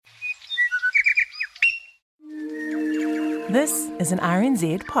This is an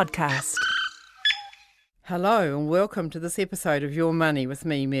RNZ podcast. Hello and welcome to this episode of Your Money with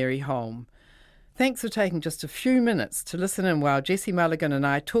me, Mary Holm. Thanks for taking just a few minutes to listen in while Jessie Mulligan and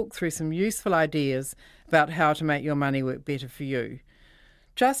I talk through some useful ideas about how to make your money work better for you.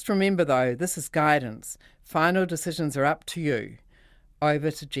 Just remember though, this is guidance. Final decisions are up to you.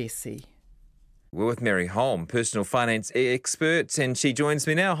 Over to Jessie. We're with Mary Holm, personal finance expert, and she joins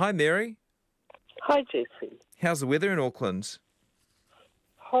me now. Hi, Mary. Hi, Jessie. How's the weather in Auckland?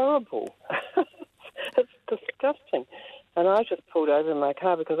 Horrible. It's disgusting. And I just pulled over in my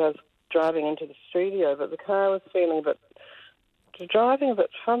car because I was driving into the studio, but the car was driving a bit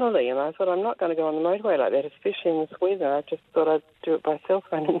funnily, and I thought, I'm not going to go on the motorway like that, especially in this weather. I just thought I'd do it by cell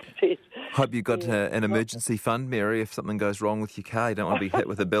phone instead. Hope you've got an emergency fund, Mary, if something goes wrong with your car. You don't want to be hit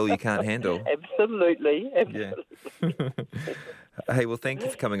with a bill you can't handle. Absolutely. Yeah. Hey, well, thank you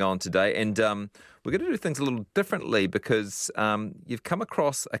for coming on today. And we're going to do things a little differently because you've come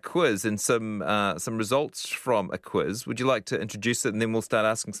across a quiz and some results from a quiz. Would you like to introduce it, and then we'll start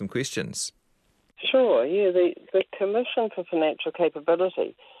asking some questions? Sure, yeah. The Commission for Financial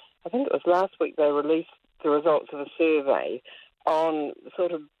Capability, I think it was last week, they released the results of a survey on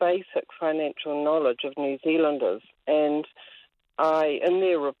sort of basic financial knowledge of New Zealanders. And in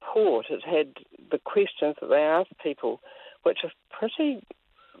their report, it had the questions that they asked people, which is pretty,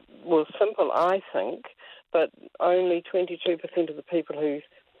 simple, I think, but only 22% of the people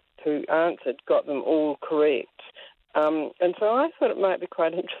who answered got them all correct. And so I thought it might be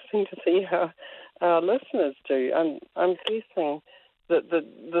quite interesting to see how our listeners do. I'm guessing that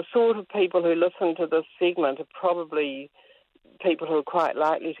the sort of people who listen to this segment are probably people who are quite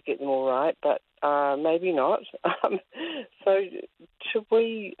likely to get them all right, but maybe not. So should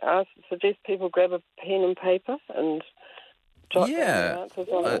we suggest people grab a pen and paper and jot down their answers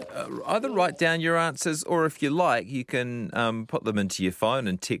on it? Either write down your answers, or if you like, you can put them into your phone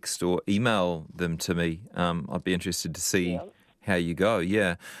and text or email them to me. I'd be interested to see how you go,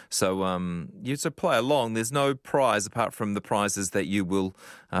 yeah. So you to play along. There's no prize apart from the prizes that you will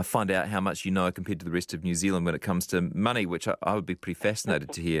find out how much you know compared to the rest of New Zealand when it comes to money, which I would be pretty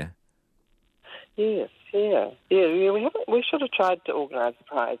fascinated to hear. Yes, yeah. We should have tried to organise a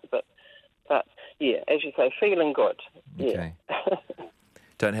prize, but yeah, as you say, feeling good. Okay. Yeah.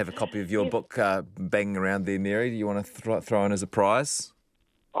 Don't have a copy of your book banging around there, Mary? Do you want to throw in as a prize?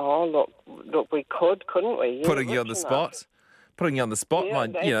 Oh, look, we couldn't we? Yeah, Putting you on the spot? Putting you on the spot,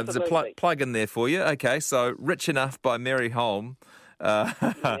 yeah, there's a plug in there for you. Okay, so Rich Enough by Mary Holm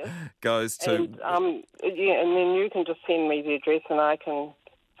goes to... And then you can just send me the address and I can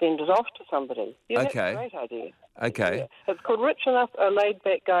send it off to somebody. Yeah, okay. That's a great idea. Okay. Yeah. It's called Rich Enough, a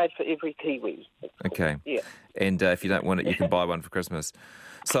laid-back guide for every Kiwi. Okay. Yeah. And if you don't want it, you can buy one for Christmas.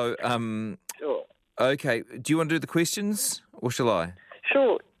 So, sure. Okay, do you want to do the questions, or shall I?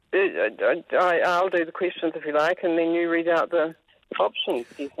 Sure. I'll do the questions if you like, and then you read out the options.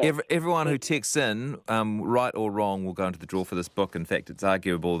 Everyone who texts in, right or wrong, will go into the draw for this book. In fact, it's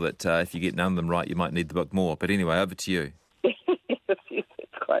arguable that if you get none of them right, you might need the book more. But anyway, over to you. Yes, that's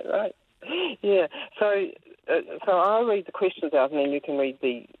quite right. Yeah, so I'll read the questions out, and then you can read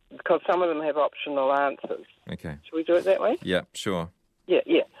because some of them have optional answers. Okay. Should we do it that way? Yeah, sure.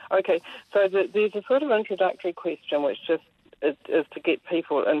 Yeah. Okay, so there's a sort of introductory question which just is to get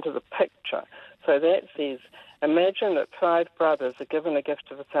people into the picture. So that says, imagine that 5 brothers are given a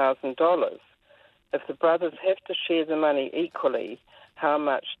gift of $1,000. If the brothers have to share the money equally, how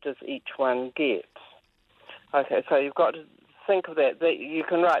much does each one get? Okay, so you've got to think of that. You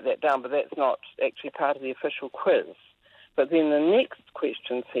can write that down, but that's not actually part of the official quiz. But then the next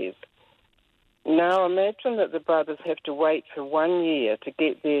question says, now imagine that the brothers have to wait for 1 year to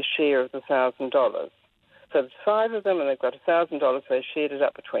get their share of the $1,000. So there's 5 of them, and they've got $1,000, so they've shared it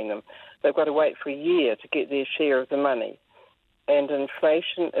up between them. They've got to wait for a year to get their share of the money. And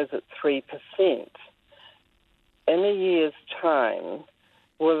inflation is at 3%. In a year's time,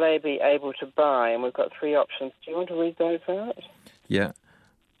 will they be able to buy? And we've got 3 options. Do you want to read those out? Yeah.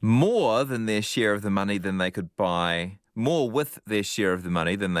 More than their share of the money than they could buy, more with their share of the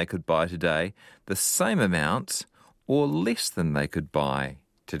money than they could buy today, the same amount or less than they could buy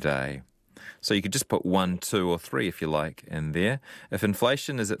today. So you could just put 1, 2, or 3, if you like, in there. If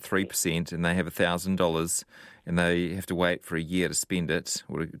inflation is at 3% and they have $1,000 and they have to wait for a year to spend it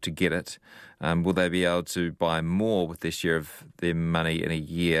or to get it, will they be able to buy more with their share of their money in a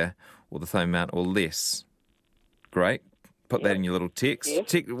year, or the same amount or less? Great. Put that in your little text.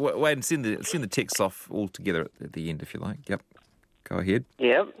 Yep. Wait and send the text off all together at the end, if you like. Yep. Go ahead.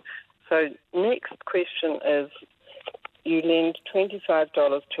 Yep. So next question is, you lend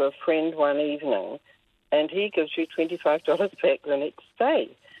 $25 to a friend one evening and he gives you $25 back the next day.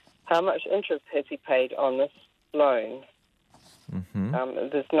 How much interest has he paid on this loan? Mm-hmm.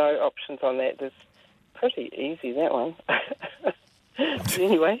 There's no options on that. There's pretty easy, that one.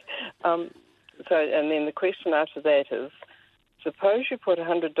 Anyway, and then the question after that is, suppose you put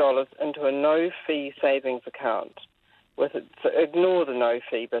 $100 into a no-fee savings account. So ignore the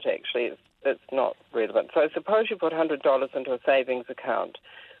no-fee, but actually it's not relevant. So suppose you put $100 into a savings account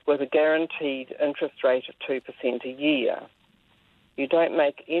with a guaranteed interest rate of 2% a year. You don't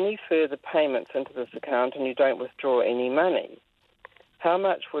make any further payments into this account and you don't withdraw any money. How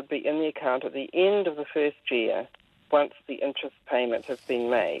much would be in the account at the end of the first year once the interest payment has been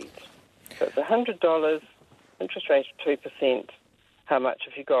made? So it's $100, interest rate of 2%. How much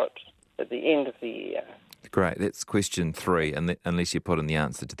have you got at the end of the year? Great. That's question 3, unless you put in the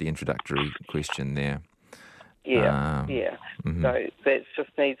answer to the introductory question there. Yeah. Mm-hmm. So that just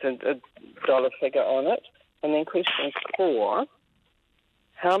needs a dollar figure on it. And then question 4,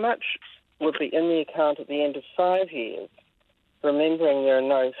 how much would be in the account at the end of 5 years, remembering there are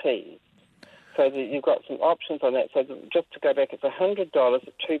no fees? So that you've got some options on that. So just to go back, it's $100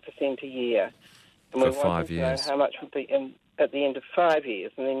 at 2% a year. And For 5 years. To know how much would be in at the end of 5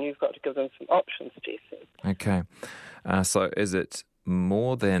 years, and then you've got to give them some options, Jesse. Okay. So is it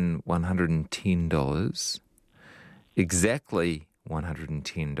more than $110, exactly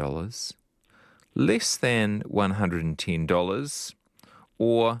 $110, less than $110,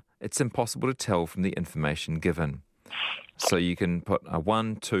 or it's impossible to tell from the information given? So you can put a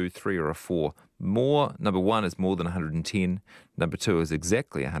 1, 2, 3, or a 4. Number 1 is more than 110. Number 2 is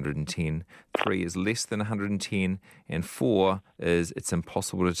exactly 110. 3 is less than 110. And 4 is it's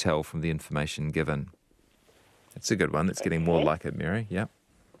impossible to tell from the information given. That's a good one. That's getting more like it, Mary. Yep.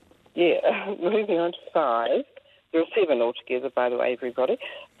 Yeah. Moving on to 5. There are 7 altogether, by the way, everybody.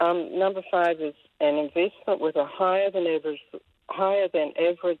 Number 5 is an investment with a higher than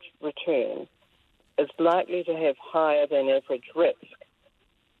average return is likely to have higher than average risk.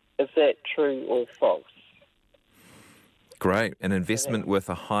 Is that true or false? Great. An investment with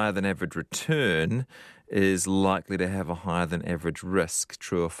a higher than average return is likely to have a higher than average risk.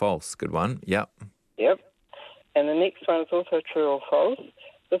 True or false? Good one. Yep. And the next one is also true or false.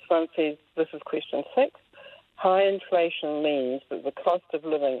 This one says, this is question 6, high inflation means that the cost of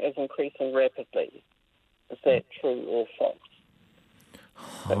living is increasing rapidly. Is that true or false?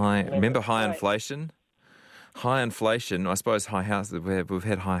 Remember high inflation? High inflation, I suppose we've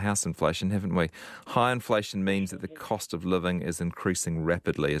had high house inflation, haven't we? High inflation means that the cost of living is increasing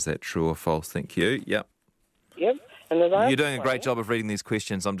rapidly. Is that true or false? Thank you. Yep. And the last You're doing a great job of reading these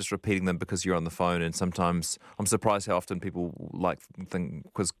questions. I'm just repeating them because you're on the phone, and sometimes I'm surprised how often people like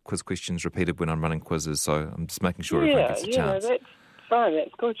quiz questions repeated when I'm running quizzes, so I'm just making sure everyone gets a chance. Yeah, that's fine.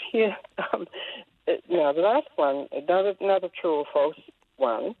 That's good to hear. Now, the last one, another true or false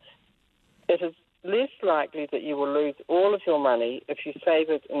one, it is less likely that you will lose all of your money if you save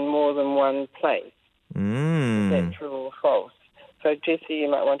it in more than one place. Is that true or false? So, Jesse, you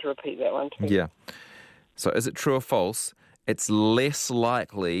might want to repeat that one too. Yeah. So is it true or false? It's less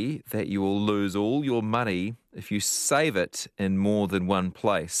likely that you will lose all your money if you save it in more than one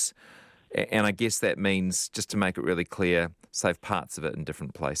place. And I guess that means, just to make it really clear, save parts of it in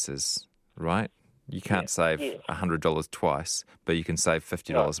different places, right? You can't save $100 twice, but you can save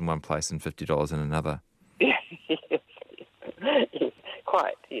 $50 in one place and $50 in another. Yes,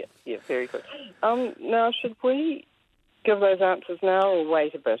 quite. Yeah, very good. Now, should we give those answers now or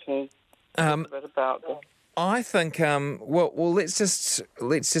wait a bit and talk a bit about them? I think, well, let's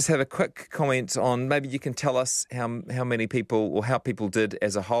just have a quick comment on, maybe you can tell us how many people or how people did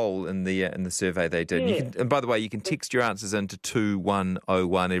as a whole in the survey they did. Yeah. You can, and by the way, you can text your answers into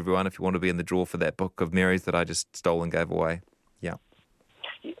 2101, everyone, if you want to be in the draw for that book of Mary's that I just stole and gave away. Yeah.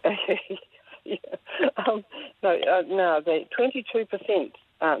 No, they 22%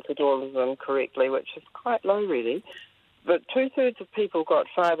 answered all of them correctly, which is quite low, really. But 2/3 of people got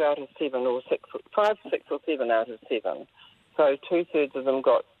 5 out of 7, or 6 or 7 out of 7. So 2/3 of them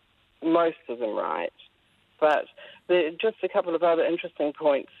got most of them right. But there are just a couple of other interesting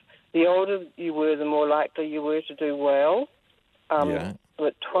points. The older you were, the more likely you were to do well.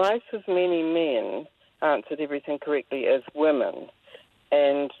 But twice as many men answered everything correctly as women,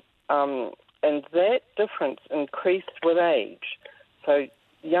 and that difference increased with age. So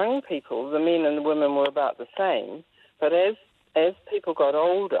young people, the men and the women were about the same. But as people got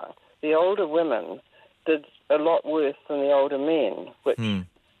older, the older women did a lot worse than the older men, which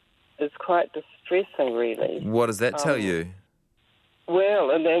is quite distressing, really. What does that tell you? Well,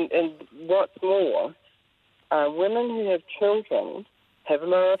 and what's more, women who have children have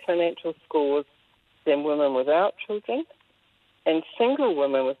lower financial scores than women without children, and single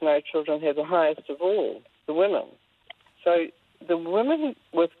women with no children have the highest of all, the women. So the women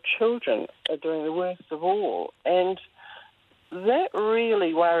with children are doing the worst of all, and that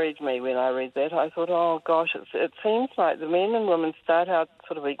really worried me when I read that. I thought, oh gosh, it seems like the men and women start out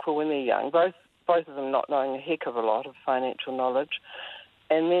sort of equal when they're young, both of them not knowing a heck of a lot of financial knowledge,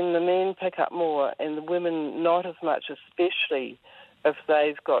 and then the men pick up more and the women not as much, especially if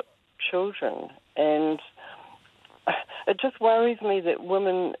they've got children. And it just worries me that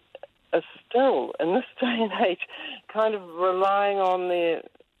women are still, in this day and age, kind of relying on their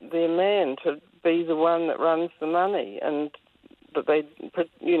man to be the one that runs the money, and but they,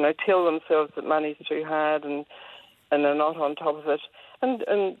 tell themselves that money's too hard and they're not on top of it,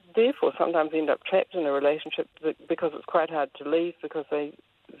 and therefore sometimes end up trapped in a relationship because it's quite hard to leave because they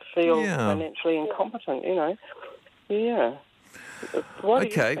feel financially incompetent, Yeah. What do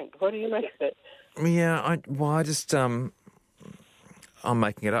you think? What do you make of it? Yeah, I just, I'm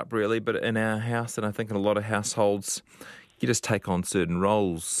making it up really, but in our house, and I think in a lot of households, you just take on certain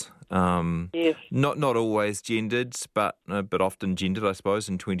roles. Yes. Not always gendered, but often gendered, I suppose,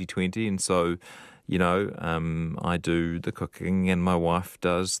 in 2020. And so, I do the cooking and my wife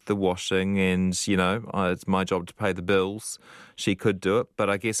does the washing, and, it's my job to pay the bills. She could do it, but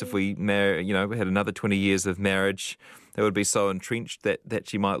I guess if we we had another 20 years of marriage, it would be so entrenched that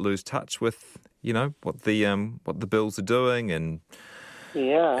she might lose touch with, what the bills are doing, and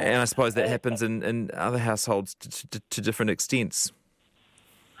I suppose that happens in other households to different extents.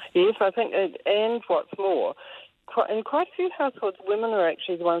 Yes, I think, and what's more, in quite a few households, women are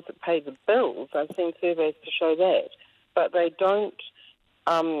actually the ones that pay the bills. I've seen surveys to show that, but they don't,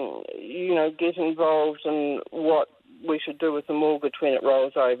 get involved in what we should do with the mortgage when it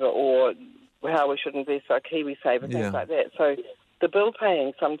rolls over, or how we should invest our KiwiSaver, things like that. So the bill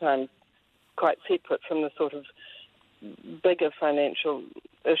paying sometimes quite separate from the sort of bigger financial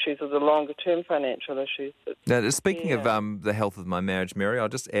issues or the longer-term financial issues. Now, speaking of the health of my marriage, Mary, I'll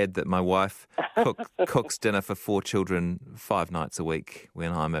just add that my wife cooks dinner for 4 children 5 nights a week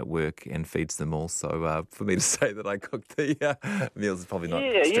when I'm at work and feeds them all. So for me to say that I cook the meals is probably not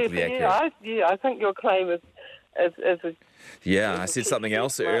strictly accurate. I think your claim is I said something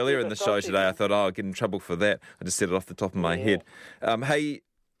else earlier in the show today. I thought, I'll get in trouble for that. I just said it off the top of my head. Hey,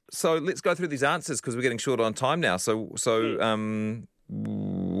 so let's go through these answers because we're getting short on time now. So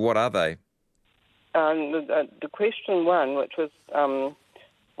what are they? The question one, which was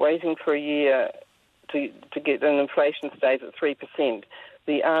waiting for a year to get an inflation stays at 3%,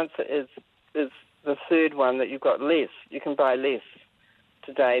 the answer is the third one, that you've got less. You can buy less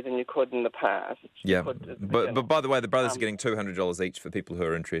today than you could in the past. Yeah, but by the way, the brothers are getting $200 each for people who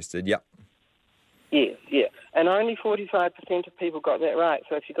are interested. Yep. Yes, yeah. And only 45% of people got that right.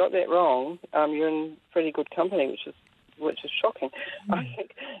 So if you got that wrong, you're in pretty good company, which is shocking. I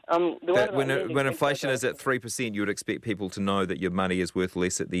think when inflation is at 3%, you would expect people to know that your money is worth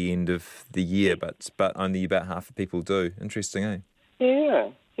less at the end of the year, but only about half of people do. Interesting, eh?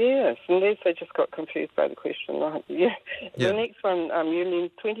 Yeah. Yes, unless they just got confused by the question. Right? Yeah. The next one, you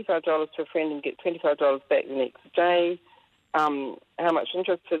lend $25 to a friend and get $25 back the next day. How much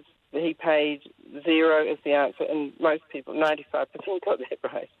interest has he paid? 0 is the answer, and most people, 95%, got that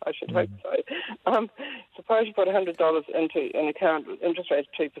right. I should hope so. Suppose you put $100 into an account with interest rate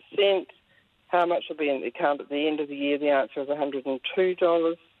of 2%. How much will be in the account at the end of the year? The answer is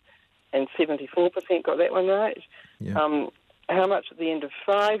 $102, and 74% got that one right. Yeah. How much at the end of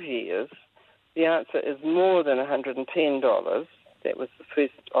 5 years? The answer is more than $110. That was the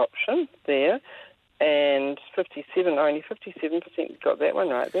first option there. And only 57% got that one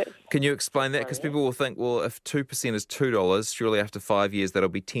right. Can you explain that? Because people will think, well, if 2% is $2, surely after 5 years that'll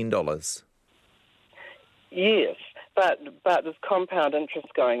be $10. Yes, but there's compound interest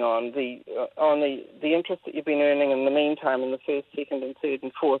going on. The interest that you've been earning in the meantime in the first, second, and third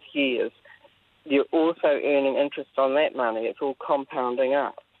and fourth years, you're also earning interest on that money. It's all compounding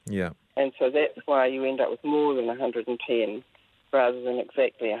up. Yeah. And so that's why you end up with more than 110 rather than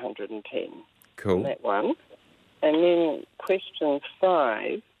exactly 110. Cool. On that one. And then question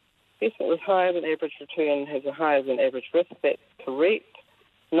 5, investment with higher than average return has a higher than average risk. That's correct.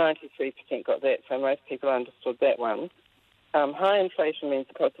 93% got that, so most people understood that one. High inflation means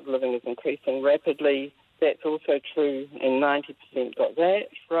the cost of living is increasing rapidly. That's also true, and 90% got that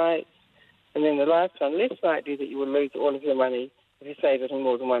right. And then the last one, less likely that you will lose all of your money if you save it in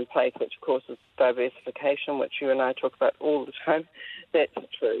more than one place, which of course is diversification, which you and I talk about all the time. That's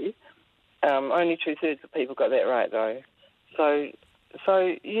true. Only 2/3 of people got that right, though. So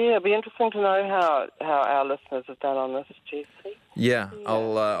So, it'd be interesting to know how our listeners have done on this, Jesse. Yeah,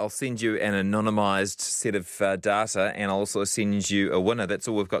 I'll send you an anonymised set of data, and I'll also send you a winner. That's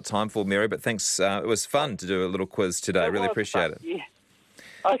all we've got time for, Mary, but thanks. It was fun to do a little quiz today. Really appreciate it. Yeah.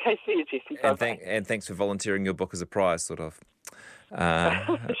 Okay, see you, Jesse. And thanks for volunteering your book as a prize, sort of.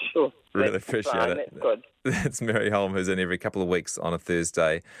 Sure. Really appreciate it. That's good. That's Mary Holm, who's in every couple of weeks on a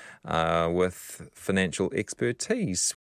Thursday with financial expertise.